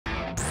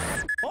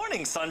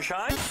Morning,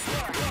 sunshine.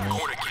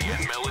 Cornicky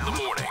and Mel in the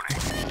morning.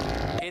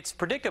 It's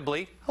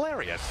predictably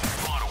hilarious.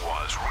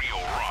 Ottawa's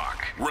Real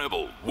Rock.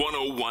 Rebel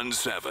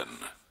 1017.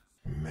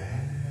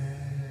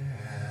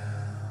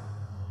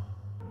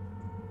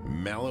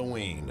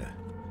 Meloween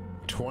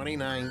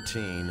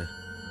 2019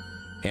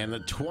 and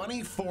the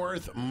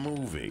 24th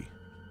movie.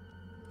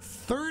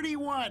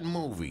 31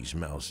 movies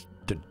Mel's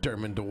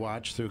determined to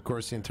watch through the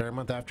course of the entire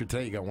month. After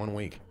today, you got 1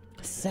 week.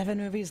 7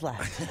 movies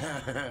left.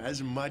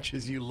 As much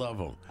as you love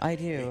them. I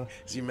do.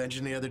 As you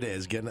mentioned the other day,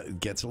 it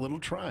gets a little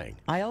trying.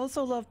 I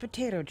also love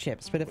potato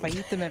chips, but if I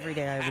eat them every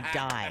day, I would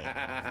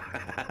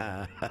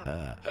die.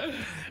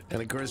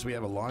 And of course, we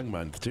have a long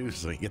month too,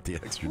 so you get the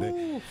extra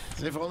day.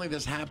 So if only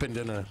this happened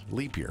in a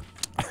leap year.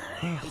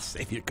 It'll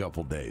save you a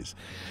couple days.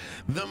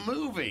 The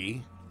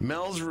movie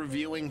Mel's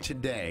reviewing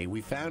today,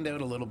 we found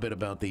out a little bit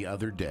about the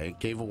other day,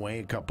 gave away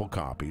a couple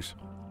copies.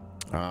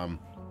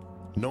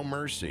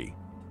 Gnomercy.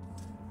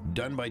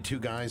 Done by two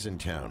guys in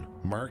town,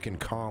 Mark and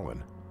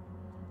Colin.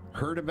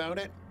 Heard about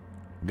it?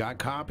 Got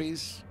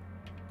copies?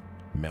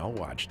 Mel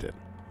watched it.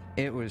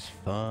 It was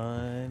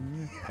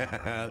fun.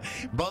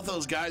 Both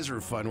those guys were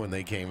fun when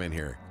they came in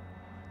here.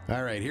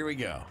 All right, here we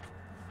go.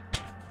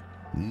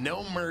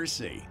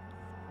 Gnomercy.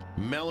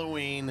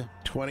 Meloween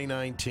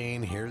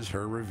 2019. Here's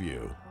her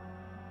review.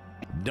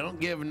 Don't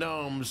give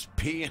gnomes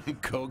pee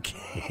and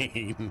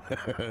cocaine.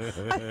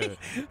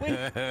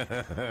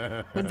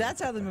 When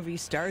that's how the movie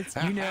starts,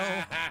 you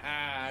know.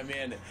 I'm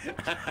in.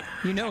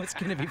 You know it's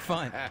going to be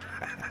fun.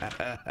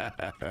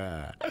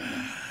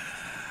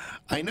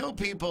 I know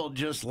people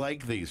just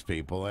like these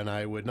people, and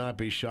I would not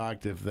be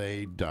shocked if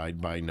they died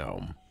by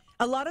gnome.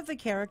 A lot of the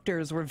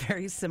characters were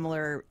very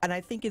similar, and I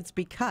think it's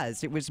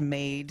because it was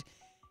made,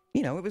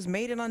 it was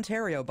made in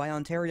Ontario by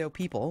Ontario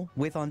people,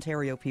 with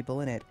Ontario people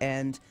in it.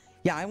 And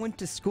yeah, I went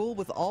to school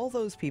with all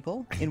those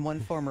people in one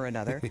form or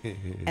another,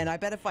 and I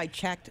bet if I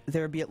checked,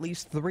 there would be at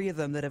least 3 of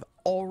them that have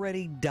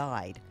already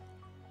died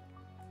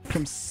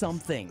from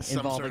something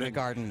involving a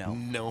garden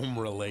gnome.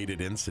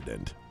 Gnome-related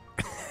incident.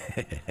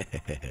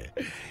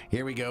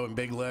 Here we go in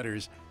big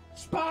letters.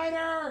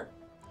 Spider!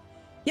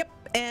 Yep,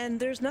 and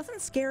there's nothing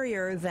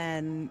scarier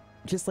than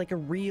just like a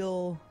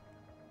real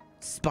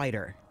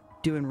spider.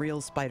 Doing real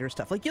spider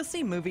stuff. Like, you'll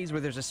see movies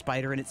where there's a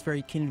spider and it's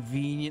very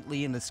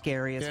conveniently in the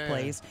scariest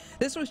place.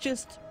 This was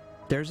just,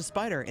 there's a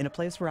spider in a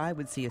place where I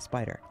would see a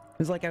spider. It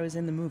was like I was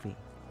in the movie.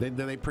 Did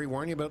they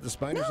pre-warn you about the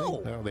spiders?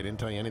 No. No, they didn't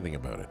tell you anything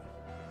about it.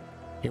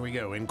 Here we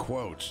go, in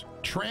quotes.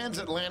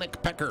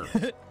 Transatlantic pecker.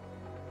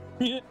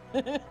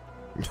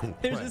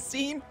 There's a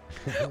scene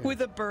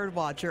with a bird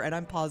watcher, and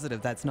I'm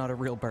positive that's not a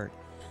real bird.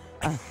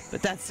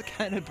 But that's the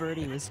kind of bird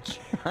he was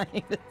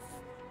trying to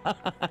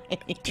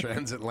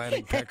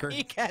Transatlantic pecker.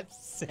 He kept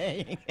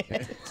saying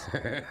it.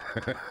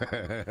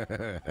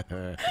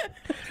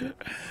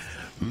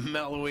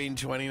 Meloween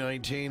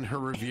 2019, her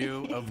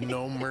review of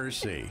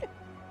Gnomercy.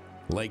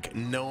 Like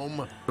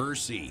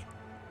Gnomercy.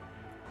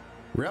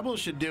 Rebels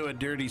should do a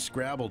Dirty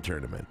Scrabble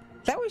tournament.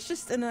 That was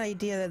just an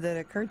idea that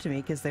occurred to me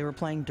because they were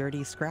playing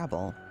Dirty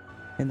Scrabble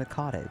in the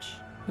cottage.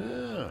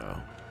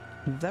 Oh.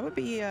 That would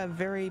be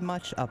very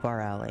much up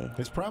our alley.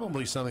 It's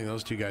probably something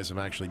those two guys have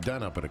actually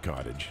done up at a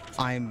cottage.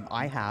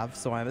 I have,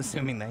 so I'm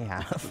assuming they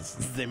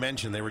have. They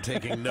mentioned they were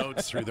taking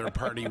notes through their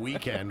party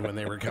weekend when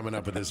they were coming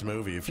up with this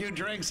movie. A few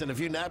drinks and a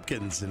few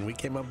napkins, and we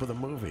came up with a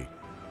movie.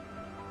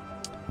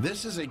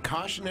 This is a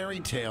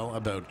cautionary tale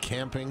about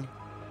camping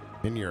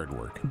and yard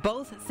work.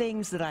 Both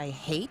things that I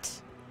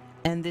hate,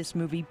 and this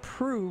movie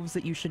proves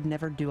that you should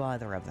never do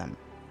either of them.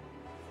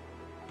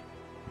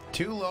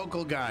 2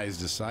 local guys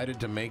decided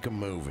to make a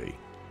movie.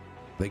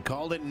 They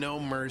called it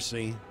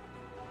Gnomercy.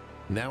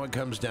 Now it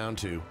comes down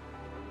to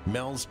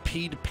Mel's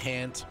peed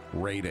pant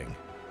rating.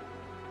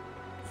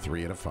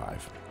 3 out of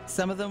 5.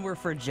 Some of them were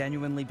for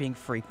genuinely being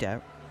freaked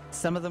out.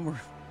 Some of them were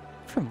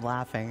from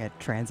laughing at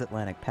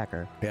Transatlantic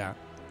Pecker. Yeah.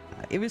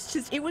 It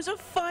was a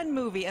fun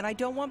movie, and I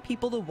don't want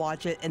people to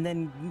watch it and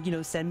then,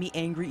 send me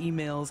angry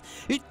emails.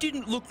 It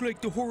didn't look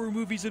like the horror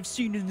movies I've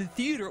seen in the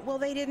theater. Well,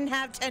 they didn't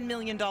have $10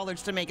 million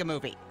to make a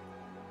movie.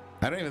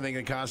 I don't even think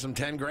it cost them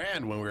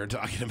 $10,000 when we were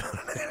talking about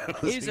it.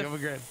 It was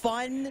a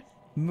fun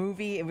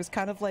movie. It was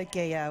kind of like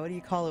a, what do you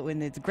call it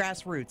when it's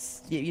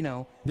grassroots,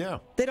 Yeah.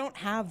 They don't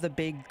have the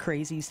big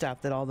crazy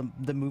stuff that all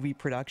the movie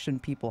production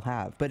people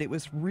have, but it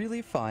was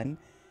really fun.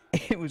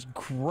 It was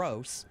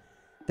gross.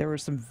 There were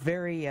some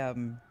very,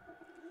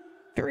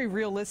 very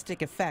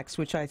realistic effects,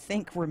 which I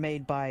think were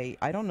made by,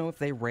 I don't know if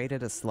they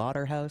raided a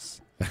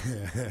slaughterhouse.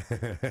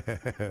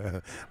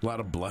 A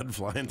lot of blood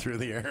flying through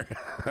the air.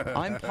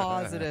 I'm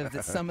positive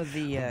that some of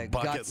the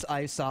guts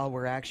I saw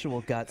were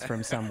actual guts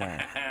from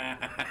somewhere.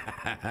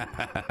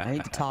 I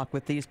need to talk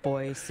with these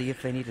boys, see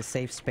if they need a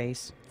safe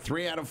space.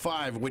 3 out of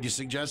 5. Would you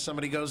suggest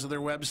somebody goes to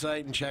their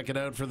website and check it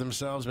out for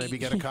themselves? Maybe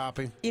get a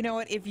copy? You know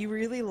what? If you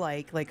really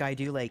like I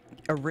do, like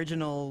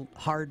original,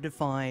 hard to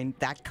find,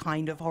 that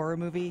kind of horror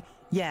movie,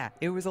 yeah,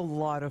 it was a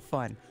lot of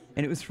fun.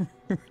 And it was,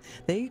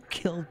 they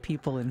killed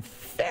people in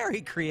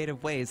very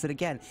creative ways that,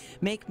 again,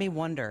 make me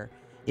wonder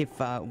if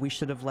we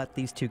should have let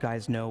these two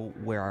guys know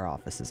where our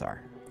offices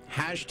are.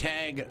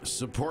 Hashtag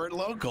support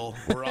local.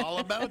 We're all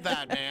about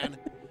that, man.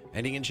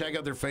 And you can check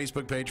out their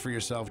Facebook page for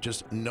yourself.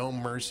 Just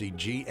Gnomercy,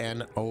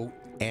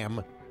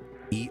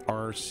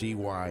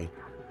 Gnomercy.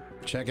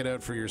 Check it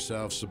out for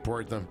yourself.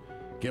 Support them.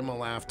 Give them a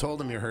laugh. Told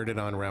them you heard it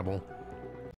on Rebel.